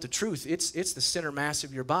 the belt of truth, it's the center mass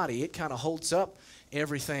of your body. It kind of holds up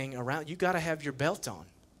everything around. You got to have your belt on.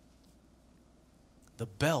 The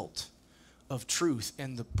belt of truth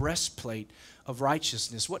and the breastplate of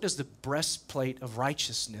righteousness. What does the breastplate of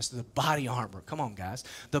righteousness, the body armor, come on guys,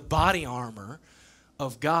 the body armor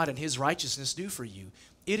of God and his righteousness do for you?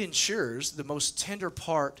 It ensures the most tender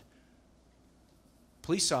part.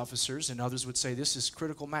 Police officers and others would say this is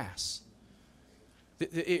critical mass.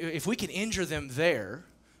 If we can injure them there,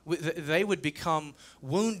 they would become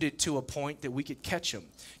wounded to a point that we could catch them.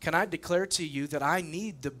 Can I declare to you that I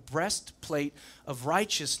need the breastplate of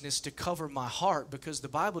righteousness to cover my heart, because the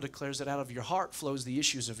Bible declares that out of your heart flows the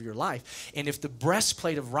issues of your life. And if the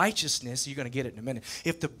breastplate of righteousness, you're going to get it in a minute,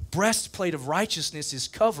 if the breastplate of righteousness is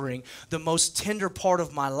covering the most tender part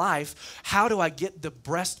of my life, how do I get the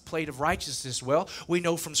breastplate of righteousness? Well, we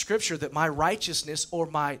know from Scripture that my righteousness, or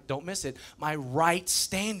don't miss it, my right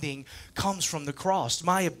standing comes from the cross.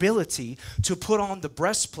 My ability to put on the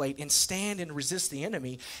breastplate and stand and resist the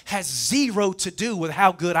enemy has zero to do with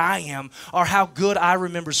how good I am or how good I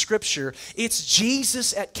remember Scripture. It's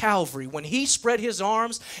Jesus at Calvary. When he spread his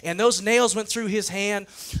arms and those nails went through his hand,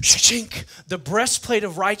 the breastplate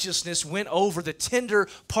of righteousness went over the tender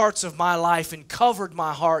parts of my life and covered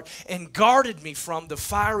my heart and guarded me from the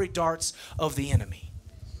fiery darts of the enemy.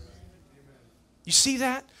 You see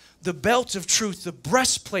that? The belt of truth, the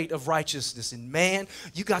breastplate of righteousness. And man,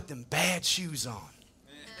 you got them bad shoes on.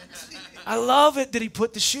 I love it that he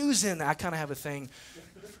put the shoes in. I kind of have a thing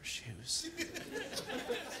for shoes.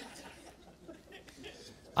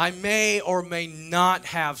 I may or may not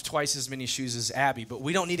have twice as many shoes as Abby, but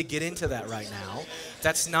we don't need to get into that right now.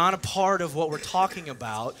 That's not a part of what we're talking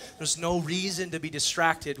about. There's no reason to be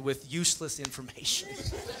distracted with useless information.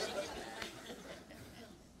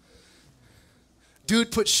 dude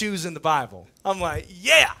put shoes in the Bible. I'm like,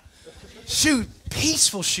 yeah,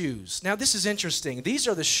 peaceful shoes. Now, this is interesting. These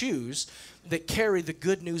are the shoes that carry the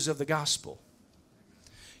good news of the gospel.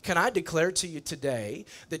 Can I declare to you today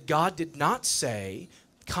that God did not say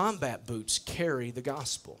combat boots carry the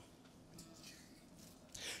gospel?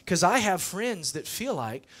 Because I have friends that feel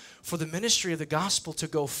like for the ministry of the gospel to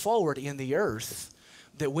go forward in the earth,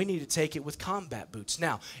 that we need to take it with combat boots.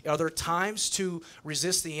 Now, are there times to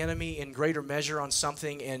resist the enemy in greater measure on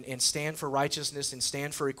something and stand for righteousness and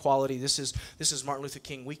stand for equality? This is Martin Luther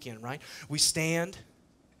King weekend, right? We stand.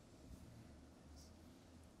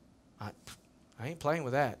 I ain't playing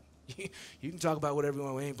with that. You can talk about whatever you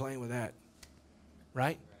want. We ain't playing with that,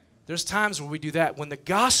 right? There's times when we do that. When the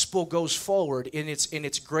gospel goes forward in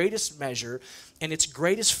its greatest measure and its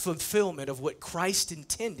greatest fulfillment of what Christ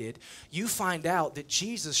intended, you find out that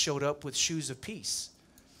Jesus showed up with shoes of peace.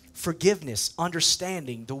 Forgiveness,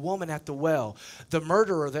 understanding, the woman at the well, the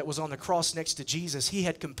murderer that was on the cross next to Jesus, he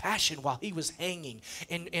had compassion while he was hanging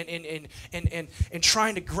and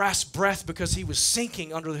trying to grasp breath because he was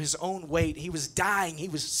sinking under his own weight. He was dying. He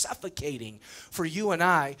was suffocating. For you and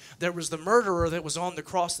I, there was the murderer that was on the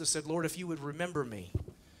cross that said, Lord, if you would remember me,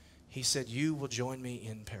 he said, you will join me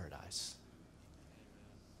in paradise.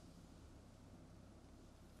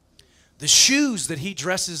 The shoes that he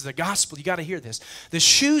dresses the gospel, you got to hear this. The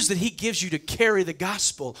shoes that he gives you to carry the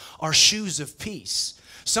gospel are shoes of peace.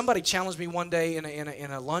 Somebody challenged me one day in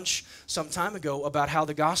a lunch some time ago about how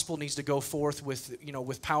the gospel needs to go forth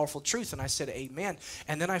with powerful truth. And I said, amen.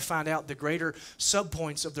 And then I found out the greater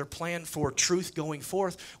subpoints of their plan for truth going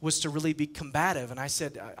forth was to really be combative. And I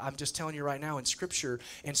said, I'm just telling you right now in Scripture.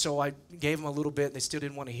 And so I gave them a little bit. And they still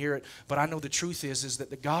didn't want to hear it. But I know the truth is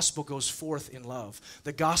that the gospel goes forth in love.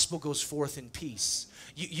 The gospel goes forth in peace.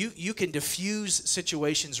 You can diffuse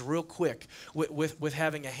situations real quick with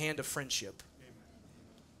having a hand of friendship.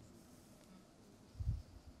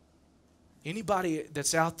 Anybody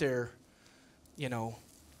that's out there,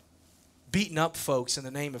 beating up folks in the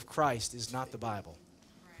name of Christ is not the Bible.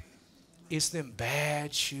 It's them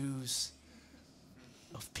bad shoes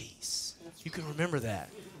of peace. You can remember that.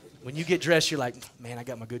 When you get dressed, you're like, man, I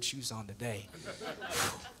got my good shoes on today.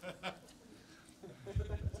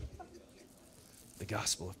 The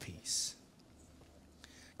gospel of peace.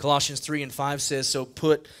 Colossians 3:5 says, so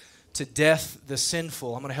put to death the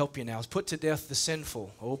sinful. I'm going to help you now. Put to death the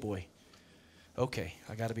sinful. Oh, boy. Okay,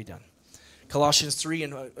 I got to be done. Colossians 3,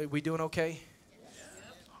 and are we doing okay?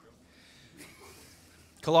 Yeah.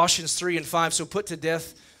 Colossians 3:5, so put to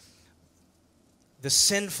death the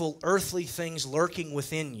sinful earthly things lurking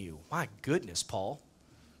within you. My goodness, Paul.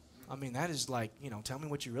 I mean, that is like, tell me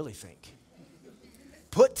what you really think.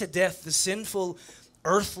 Put to death the sinful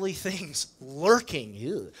earthly things lurking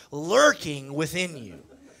within you.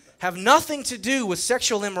 Have nothing to do with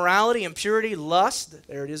sexual immorality, impurity, lust,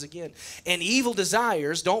 there it is again, and evil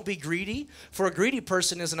desires. Don't be greedy, for a greedy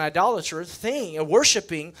person is an idolater,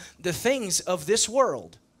 worshiping the things of this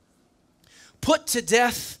world. Put to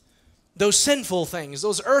death those sinful things,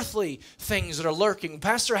 those earthly things that are lurking.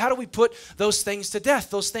 Pastor, how do we put those things to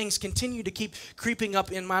death? Those things continue to keep creeping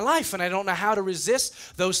up in my life, and I don't know how to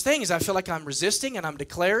resist those things. I feel like I'm resisting, and I'm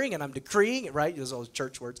declaring, and I'm decreeing, right? Those are all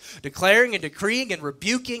church words. Declaring and decreeing and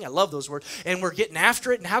rebuking. I love those words. And we're getting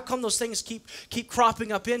after it, and how come those things keep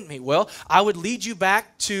cropping up in me? Well, I would lead you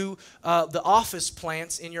back to the office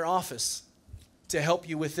plants in your office to help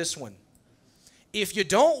you with this one. If you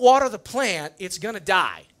don't water the plant, it's going to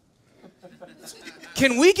die.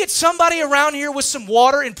 Can we get somebody around here with some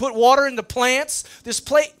water and put water in the plants? This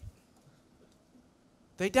plate,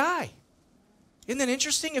 they die. Isn't that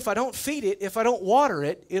interesting? If I don't feed it, if I don't water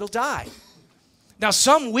it, it'll die. Now,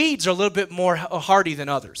 some weeds are a little bit more hardy than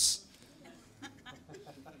others.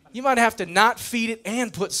 You might have to not feed it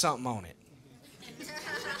and put something on it.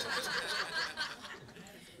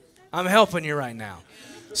 I'm helping you right now.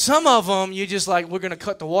 Some of them, you just like, we're going to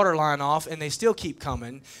cut the water line off, and they still keep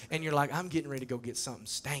coming, and you're like, I'm getting ready to go get something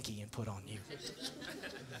stanky and put on you.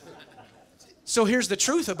 So here's the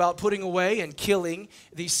truth about putting away and killing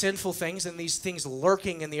these sinful things and these things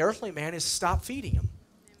lurking in the earthly man is stop feeding them.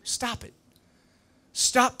 Stop it.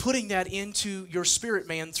 Stop putting that into your spirit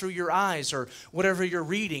man through your eyes or whatever you're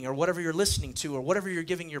reading or whatever you're listening to or whatever you're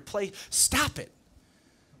giving your plate. Stop it.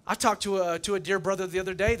 I talked to a dear brother the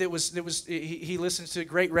other day he listens to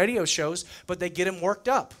great radio shows, but they get him worked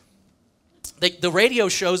up. The radio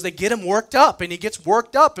shows, they get him worked up, and he gets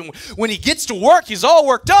worked up, and when he gets to work, he's all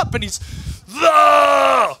worked up, and he's,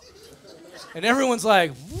 ah! And everyone's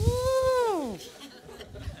like, woo!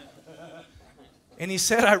 And he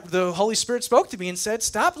said, the Holy Spirit spoke to me and said,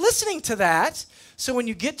 stop listening to that. So when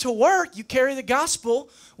you get to work, you carry the gospel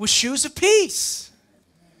with shoes of peace.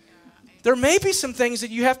 There may be some things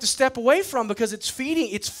that you have to step away from because it's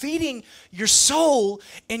feeding your soul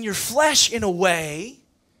and your flesh in a way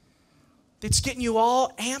that's getting you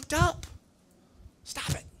all amped up.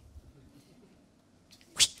 Stop it.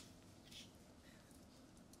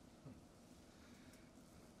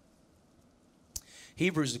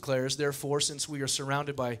 Hebrews declares, therefore, since we are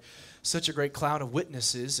surrounded by such a great cloud of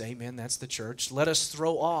witnesses, amen, that's the church, let us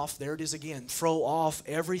throw off, there it is again, throw off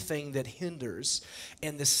everything that hinders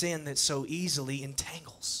and the sin that so easily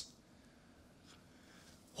entangles.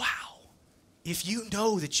 Wow. If you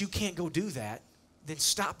know that you can't go do that, then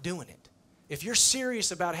stop doing it. If you're serious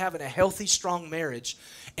about having a healthy, strong marriage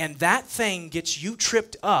and that thing gets you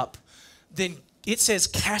tripped up, then it says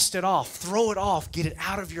cast it off, throw it off, get it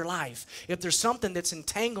out of your life. If there's something that's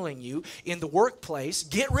entangling you in the workplace,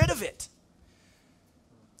 get rid of it.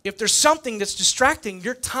 If there's something that's distracting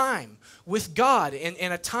your time with God and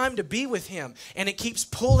a time to be with Him, and it keeps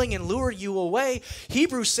pulling and luring you away,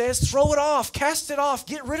 Hebrews says throw it off, cast it off,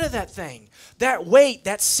 get rid of that thing. That weight,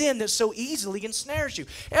 that sin that so easily ensnares you.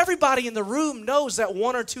 Everybody in the room knows that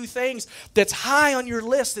one or two things that's high on your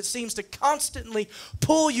list that seems to constantly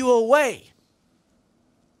pull you away.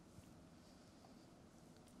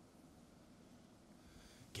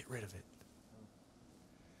 Get rid of it.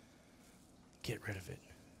 Get rid of it.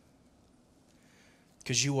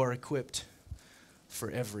 Because you are equipped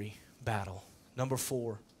for every battle. Number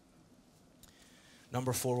four,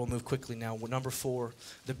 we'll move quickly now. Number 4,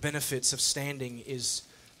 the benefits of standing is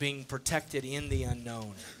being protected in the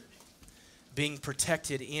unknown. Being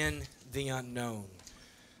protected in the unknown.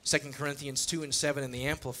 2 Corinthians 2:7 in the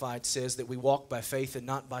Amplified says that we walk by faith and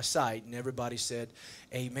not by sight. And everybody said,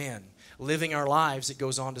 amen. Living our lives, it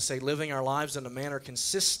goes on to say, living our lives in a manner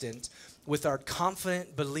consistent with our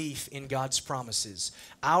confident belief in God's promises.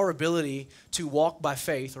 Our ability to walk by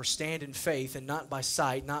faith or stand in faith and not by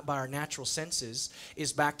sight, not by our natural senses,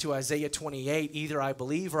 is back to Isaiah 28. Either I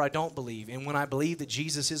believe or I don't believe. And when I believe that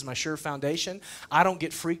Jesus is my sure foundation, I don't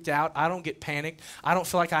get freaked out. I don't get panicked. I don't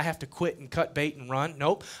feel like I have to quit and cut bait and run.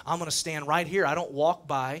 Nope. I'm going to stand right here. I don't walk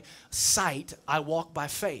by sight. I walk by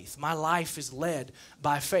faith. My life is led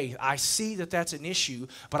by faith. I see that that's an issue,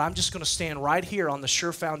 but I'm just going to stand right here on the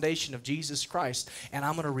sure foundation of Jesus Christ, and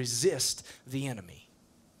I'm going to resist the enemy.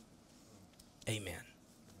 Amen.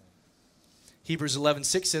 Hebrews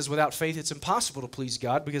 11:6 says, without faith it's impossible to please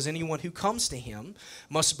God, because anyone who comes to Him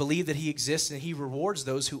must believe that He exists and He rewards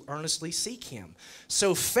those who earnestly seek Him.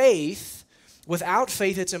 So faith, without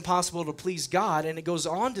faith it's impossible to please God, and it goes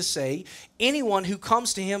on to say, anyone who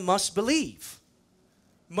comes to Him must believe,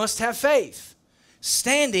 must have faith.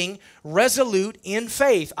 Standing resolute in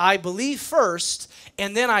faith. I believe first,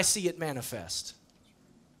 and then I see it manifest.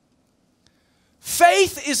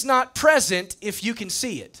 Faith is not present if you can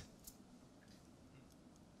see it.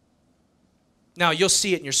 Now, you'll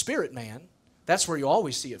see it in your spirit, man. That's where you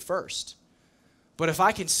always see it first. But if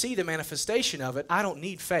I can see the manifestation of it, I don't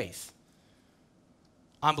need faith.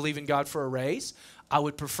 I'm believing God for a raise. I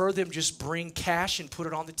would prefer them just bring cash and put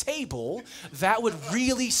it on the table. That would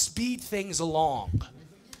really speed things along.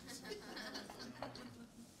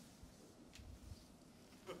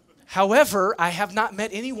 However, I have not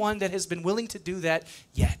met anyone that has been willing to do that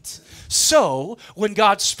yet. So, when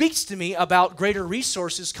God speaks to me about greater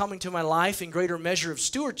resources coming to my life and greater measure of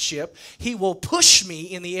stewardship, He will push me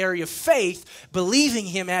in the area of faith, believing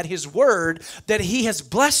Him at His word that He has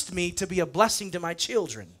blessed me to be a blessing to my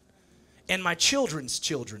children. And my children's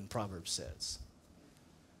children, Proverbs says.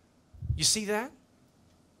 You see that?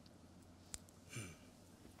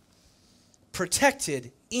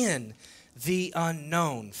 Protected in the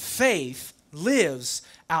unknown. Faith lives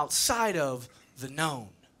outside of the known.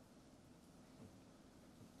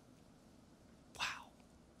 Wow.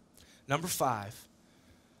 Number 5,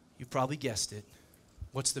 you probably guessed it.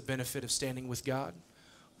 What's the benefit of standing with God?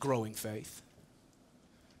 Growing faith.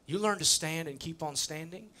 You learn to stand and keep on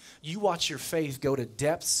standing. You watch your faith go to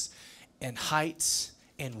depths and heights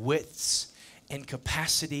and widths and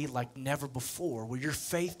capacity like never before, where your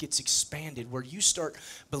faith gets expanded, where you start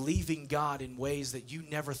believing God in ways that you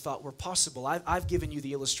never thought were possible. I've given you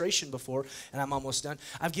the illustration before, and I'm almost done.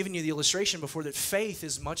 I've given you the illustration before that faith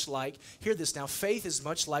is much like, hear this now, faith is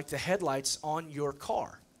much like the headlights on your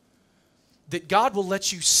car. That God will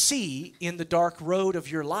let you see in the dark road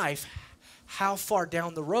of your life how far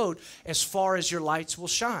down the road as far as your lights will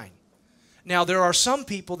shine. Now, there are some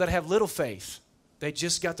people that have little faith. They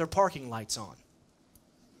just got their parking lights on.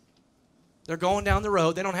 They're going down the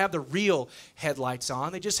road. They don't have the real headlights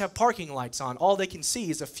on. They just have parking lights on. All they can see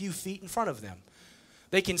is a few feet in front of them.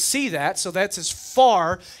 They can see that, so that's as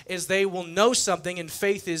far as they will know something, and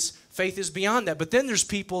faith is beyond that. But then there's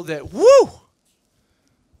people that,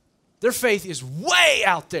 their faith is way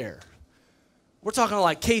out there. We're talking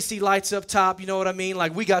like KC lights up top, you know what I mean?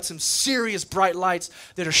 Like we got some serious bright lights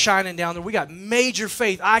that are shining down there. We got major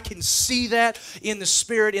faith. I can see that in the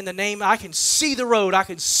Spirit, in the name. I can see the road. I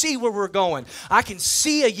can see where we're going. I can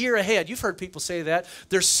see a year ahead. You've heard people say that.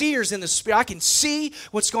 They're seers in the Spirit. I can see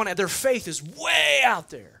what's going on. Their faith is way out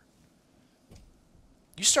there.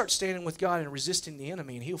 You start standing with God and resisting the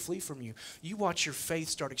enemy, and he'll flee from you. You watch your faith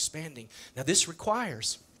start expanding. Now this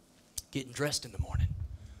requires getting dressed in the morning.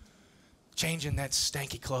 Changing that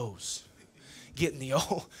stanky clothes. Getting the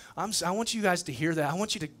old. I want you guys to hear that. I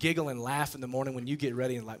want you to giggle and laugh in the morning when you get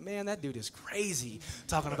ready and like, man, that dude is crazy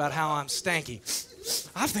talking about how I'm stanky.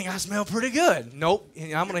 I think I smell pretty good. Nope.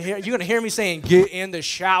 You're gonna hear me saying, get in the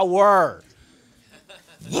shower.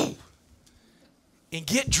 And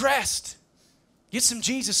get dressed. Get some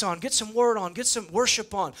Jesus on. Get some word on. Get some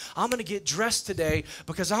worship on. I'm going to get dressed today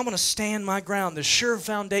because I'm going to stand my ground. The sure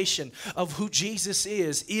foundation of who Jesus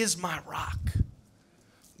is my rock.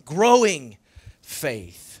 Growing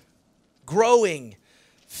faith. Growing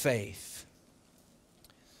faith.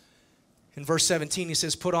 In verse 17 he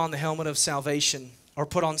says, put on the helmet of salvation, or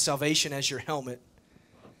put on salvation as your helmet,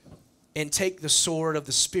 and take the sword of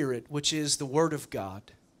the Spirit, which is the word of God.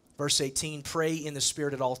 Verse 18, pray in the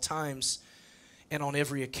Spirit at all times, and on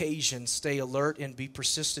every occasion, stay alert and be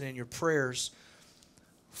persistent in your prayers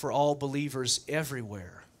for all believers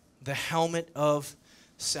everywhere. The helmet of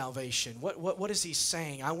salvation. What is he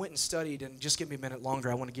saying? I went and studied, and just give me a minute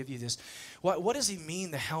longer. I want to give you this. What does he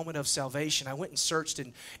mean, the helmet of salvation? I went and searched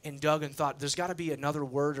and dug and thought, there's got to be another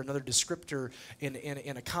word or another descriptor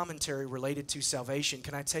in a commentary related to salvation.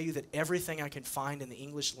 Can I tell you that everything I can find in the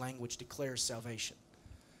English language declares salvation?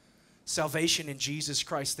 Salvation in Jesus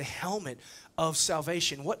Christ, the helmet of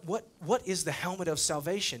salvation. What is the helmet of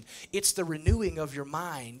salvation? It's the renewing of your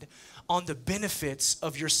mind on the benefits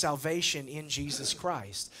of your salvation in Jesus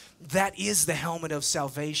Christ. That is the helmet of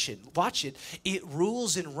salvation. Watch it. It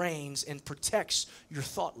rules and reigns and protects your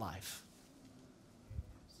thought life.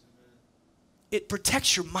 It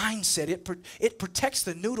protects your mindset. It protects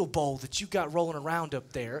the noodle bowl that you got rolling around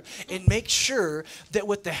up there, and makes sure that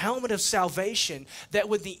with the helmet of salvation, that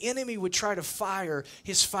when the enemy would try to fire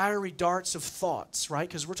his fiery darts of thoughts, right?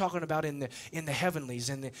 Because we're talking about in the heavenlies,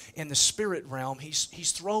 in the spirit realm,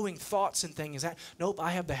 he's throwing thoughts and things. Nope,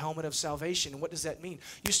 I have the helmet of salvation. And what does that mean?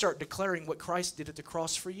 You start declaring what Christ did at the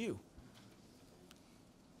cross for you.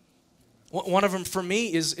 One of them for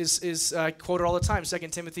me is I quote it all the time,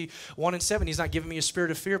 2 Timothy 1:7. He's not giving me a spirit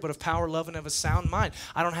of fear, but of power, love, and of a sound mind.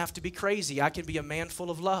 I don't have to be crazy. I can be a man full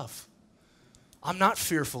of love. I'm not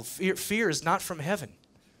fearful. Fear is not from heaven.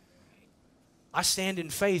 I stand in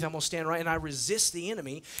faith. I'm going to stand right, and I resist the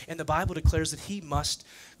enemy, and the Bible declares that he must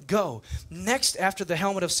go. Next, after the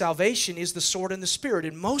helmet of salvation, is the sword and the Spirit.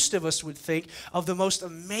 And most of us would think of the most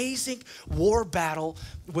amazing war battle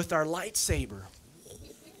with our lightsaber.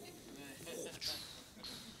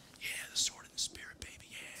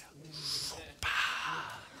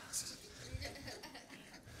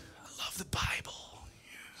 The Bible,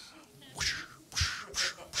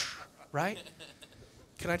 right?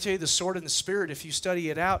 Can I tell you the sword and the Spirit? If you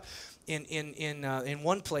study it out in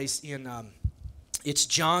one place it's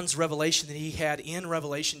John's revelation that he had in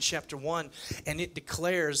Revelation chapter 1, and it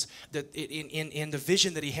declares that in the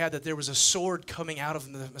vision that he had, that there was a sword coming out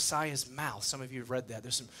of the Messiah's mouth. Some of you have read that.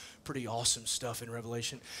 There's some pretty awesome stuff in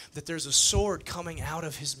Revelation, that there's a sword coming out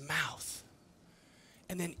of his mouth.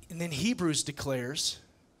 And then Hebrews declares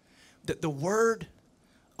that the word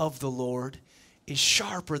of the Lord is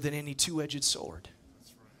sharper than any two-edged sword.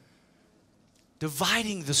 That's right.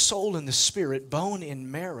 Dividing the soul and the spirit, bone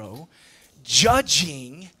and marrow,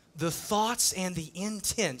 judging the thoughts and the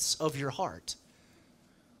intents of your heart.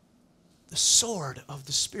 The sword of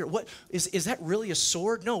the Spirit. What is that really a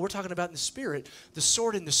sword? No, we're talking about in the Spirit. The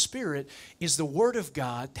sword in the Spirit is the Word of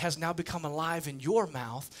God, has now become alive in your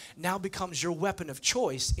mouth, now becomes your weapon of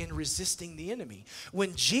choice in resisting the enemy.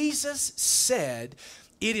 When Jesus said,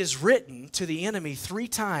 "It is written," to the enemy 3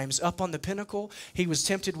 times up on the pinnacle, he was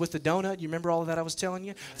tempted with the donut. You remember all of that I was telling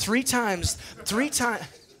you? 3 times.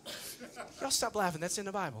 Y'all stop laughing. That's in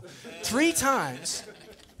the Bible. 3 times.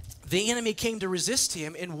 The enemy came to resist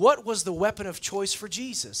him, and what was the weapon of choice for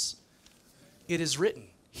Jesus? It is written.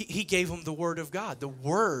 He gave them the Word of God. The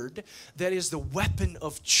Word that is the weapon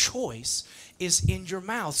of choice is in your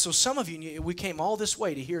mouth. So some of you, we came all this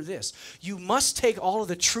way to hear this. You must take all of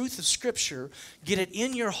the truth of Scripture, get it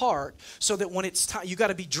in your heart, so that when it's time, you got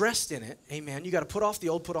to be dressed in it. Amen. You got to put off the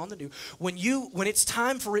old, put on the new. When it's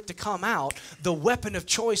time for it to come out, the weapon of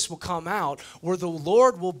choice will come out, where the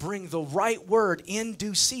Lord will bring the right word in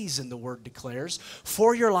due season, the Word declares,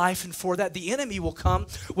 for your life and for that. The enemy will come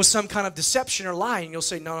with some kind of deception or lie, and you'll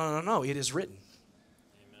say, no, it is written.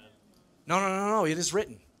 Amen. No, it is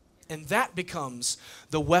written. And that becomes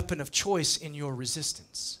the weapon of choice in your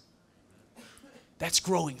resistance. That's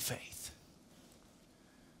growing faith.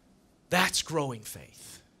 That's growing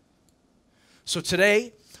faith. So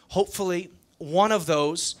today, hopefully, one of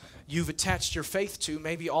those you've attached your faith to,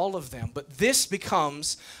 maybe all of them. But this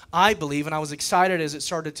becomes, I believe, and I was excited as it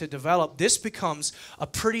started to develop, this becomes a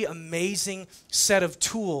pretty amazing set of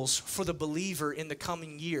tools for the believer in the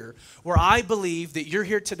coming year, where I believe that you're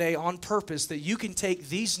here today on purpose, that you can take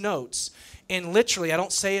these notes and literally, I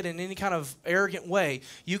don't say it in any kind of arrogant way,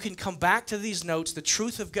 you can come back to these notes, the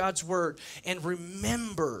truth of God's Word, and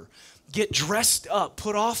remember, get dressed up,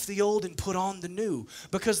 put off the old and put on the new.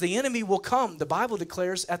 Because the enemy will come, the Bible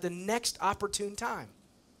declares, at the next opportune time.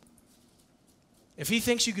 If he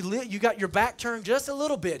thinks you got your back turned just a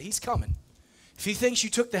little bit, he's coming. If he thinks you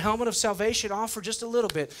took the helmet of salvation off for just a little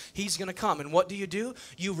bit, he's going to come. And what do?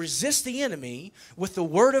 You resist the enemy with the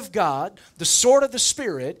Word of God, the sword of the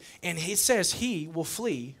Spirit, and it says he will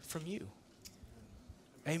flee from you.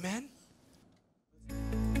 Amen?